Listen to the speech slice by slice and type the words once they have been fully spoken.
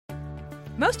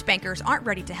Most bankers aren't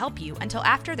ready to help you until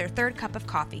after their third cup of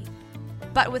coffee.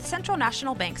 But with Central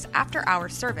National Bank's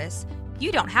after-hours service,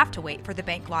 you don't have to wait for the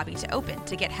bank lobby to open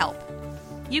to get help.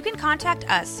 You can contact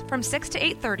us from 6 to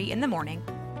 8:30 in the morning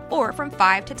or from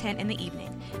 5 to 10 in the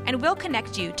evening, and we'll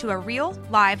connect you to a real,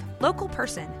 live, local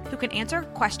person who can answer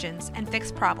questions and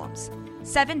fix problems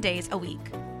 7 days a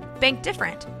week. Bank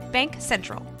different. Bank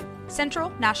Central. Central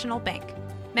National Bank.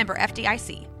 Member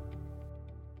FDIC.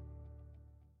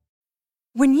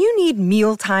 When you need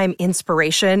mealtime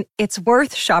inspiration, it's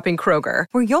worth shopping Kroger,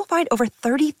 where you'll find over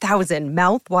 30,000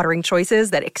 mouth-watering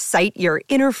choices that excite your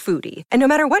inner foodie. And no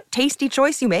matter what tasty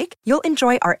choice you make, you'll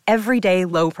enjoy our everyday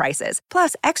low prices,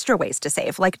 plus extra ways to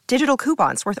save, like digital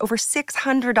coupons worth over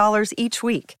 $600 each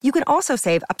week. You can also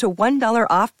save up to $1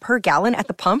 off per gallon at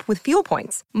the pump with fuel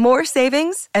points. More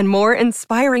savings and more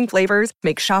inspiring flavors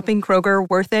make shopping Kroger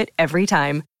worth it every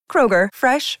time. Kroger,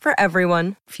 fresh for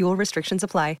everyone. Fuel restrictions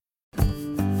apply.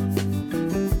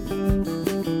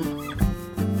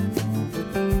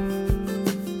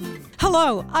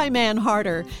 Hello, I'm Ann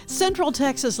Harder. Central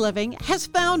Texas Living has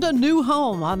found a new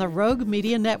home on the Rogue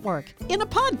Media Network in a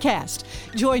podcast.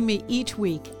 Join me each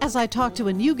week as I talk to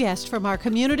a new guest from our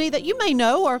community that you may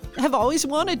know or have always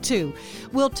wanted to.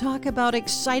 We'll talk about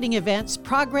exciting events,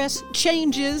 progress,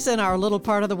 changes in our little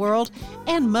part of the world,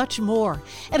 and much more.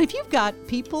 And if you've got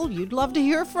people you'd love to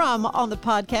hear from on the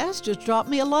podcast, just drop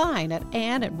me a line at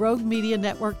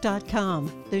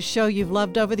ann@roguemedianetwork.com. This show you've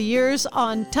loved over the years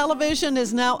on television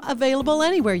is now available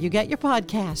anywhere you get your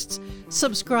podcasts.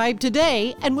 Subscribe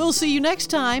today, and we'll see you next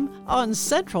time on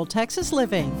Central Texas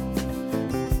Living.